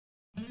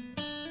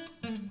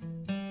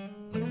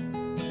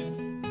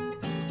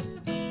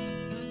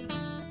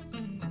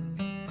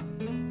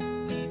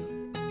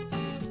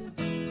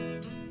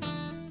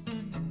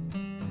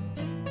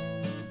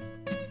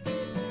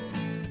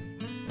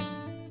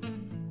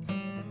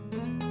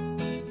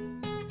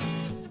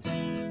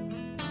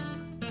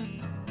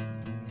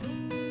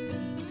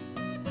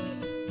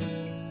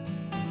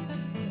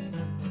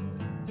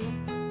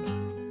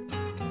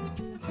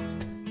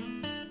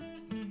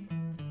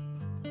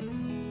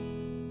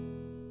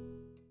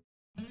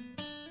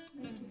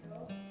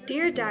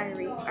Dear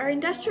Diary, our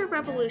Industrial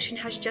Revolution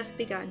has just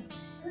begun.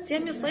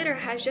 Samuel Slater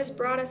has just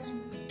brought us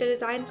the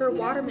design for a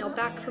watermill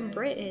back from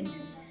Britain.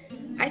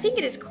 I think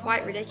it is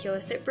quite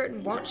ridiculous that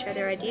Britain won't share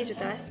their ideas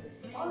with us.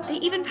 They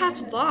even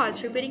passed laws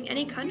forbidding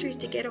any countries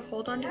to get a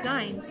hold on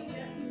designs.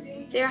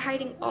 They are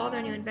hiding all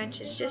their new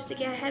inventions just to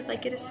get ahead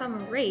like it is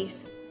some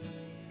race.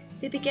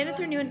 They began with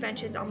their new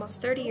inventions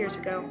almost 30 years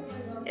ago.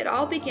 It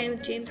all began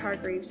with James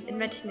Hargreaves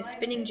inventing the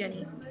spinning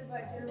jenny.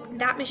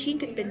 That machine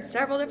could spin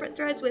several different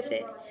threads with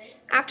it.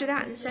 After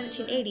that, in the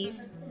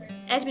 1780s,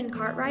 Edmund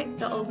Cartwright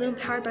built a loom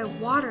powered by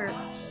water.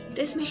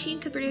 This machine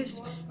could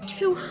produce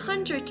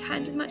 200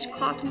 times as much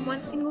cloth in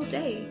one single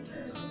day.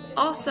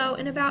 Also,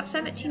 in about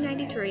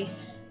 1793,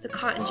 the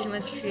cotton gin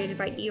was created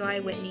by Eli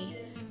Whitney.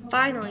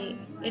 Finally,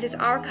 it is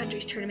our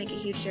country's turn to make a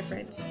huge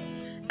difference.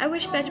 I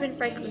wish Benjamin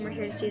Franklin were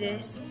here to see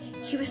this.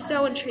 He was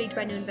so intrigued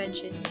by new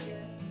inventions.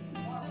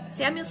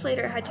 Samuel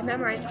Slater had to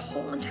memorize the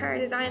whole entire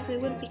design so he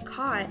wouldn't be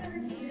caught.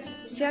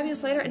 Samuel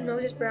Slater and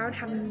Moses Brown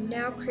have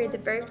now created the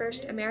very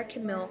first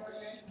American mill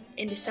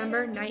in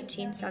December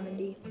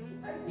 1970.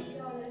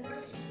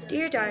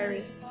 Dear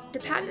Diary, the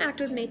Patent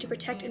Act was made to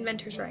protect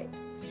inventors'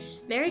 rights.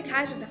 Mary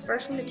Kaiser was the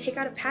first one to take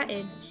out a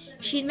patent.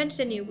 She invented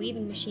a new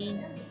weaving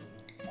machine.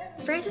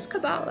 Francis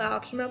Cabot Lowell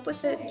came up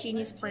with a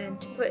genius plan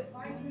to put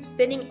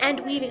spinning and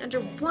weaving under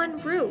one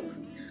roof.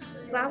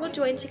 Lowell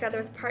joined together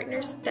with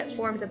partners that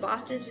formed the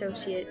Boston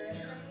Associates.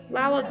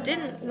 Lowell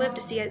didn't live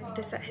to see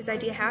his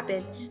idea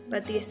happen,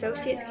 but the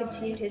Associates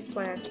continued his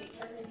plan.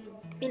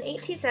 In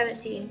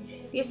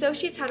 1817, the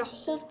Associates had a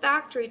whole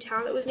factory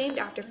town that was named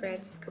after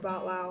Francis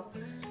Cabot Lowell.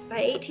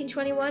 By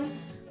 1821,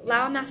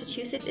 Lowell,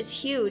 Massachusetts is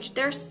huge.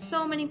 There are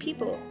so many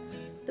people.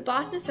 The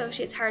Boston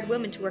Associates hired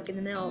women to work in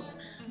the mills.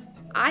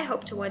 I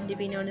hope to one day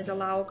be known as a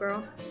Lowell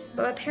girl,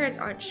 but my parents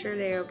aren't sure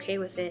they're okay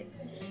with it.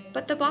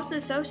 But the Boston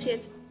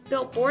Associates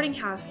built boarding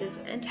houses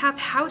and have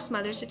house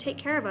mothers to take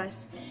care of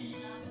us.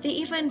 They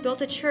even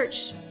built a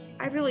church.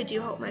 I really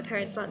do hope my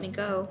parents let me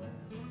go.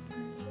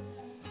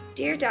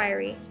 Dear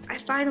Diary, I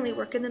finally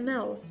work in the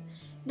mills.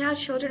 Now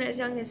children as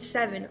young as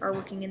 7 are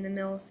working in the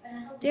mills.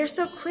 They are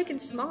so quick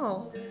and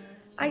small.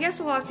 I guess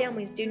a lot of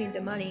families do need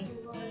the money.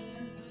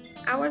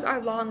 Hours are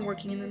long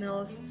working in the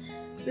mills.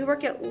 We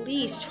work at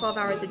least 12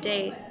 hours a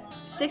day,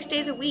 6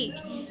 days a week.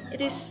 It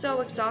is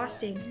so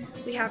exhausting.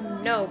 We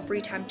have no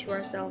free time to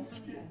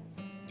ourselves.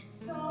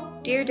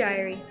 Dear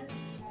Diary,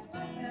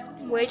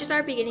 wages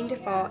are beginning to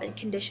fall and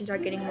conditions are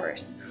getting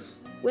worse.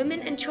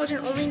 Women and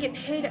children only get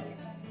paid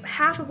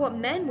half of what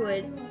men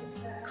would.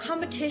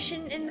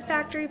 Competition in the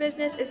factory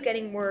business is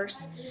getting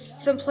worse,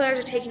 so employers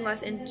are taking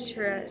less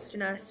interest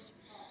in us.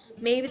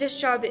 Maybe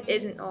this job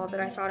isn't all that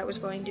I thought it was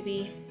going to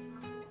be.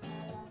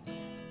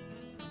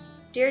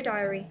 Dear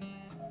Diary,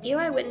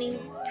 Eli Whitney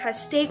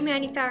has saved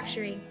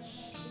manufacturing.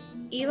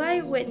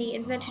 Eli Whitney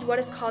invented what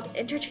is called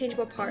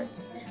interchangeable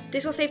parts.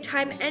 This will save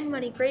time and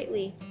money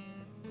greatly.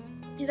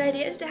 His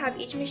idea is to have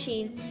each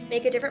machine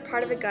make a different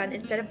part of a gun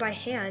instead of by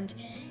hand.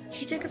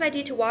 He took his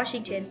idea to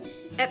Washington.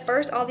 At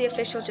first, all the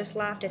officials just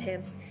laughed at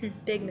him.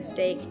 Big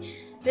mistake.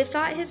 They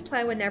thought his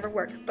plan would never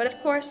work, but of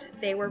course,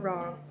 they were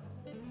wrong.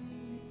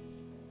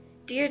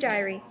 Dear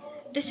Diary,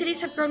 the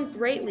cities have grown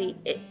greatly.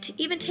 It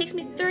even takes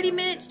me 30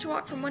 minutes to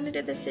walk from one end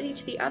of the city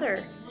to the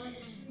other.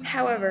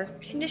 However,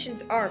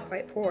 conditions are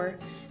quite poor.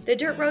 The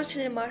dirt roads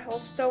turn into mud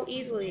holes so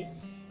easily,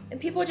 and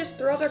people just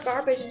throw their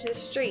garbage into the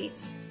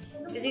streets.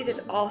 Disease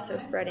is also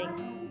spreading.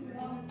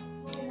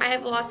 I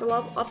have lost a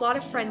lot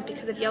of friends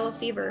because of yellow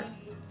fever.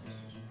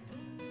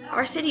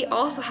 Our city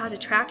also has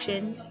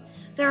attractions.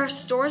 There are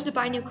stores to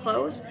buy new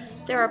clothes.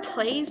 There are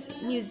plays,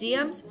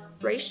 museums,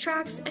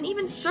 racetracks, and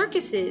even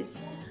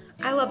circuses.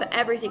 I love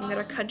everything that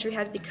our country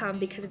has become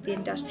because of the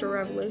Industrial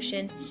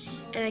Revolution,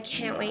 and I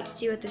can't wait to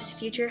see what this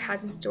future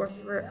has in store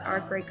for our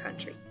great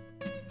country.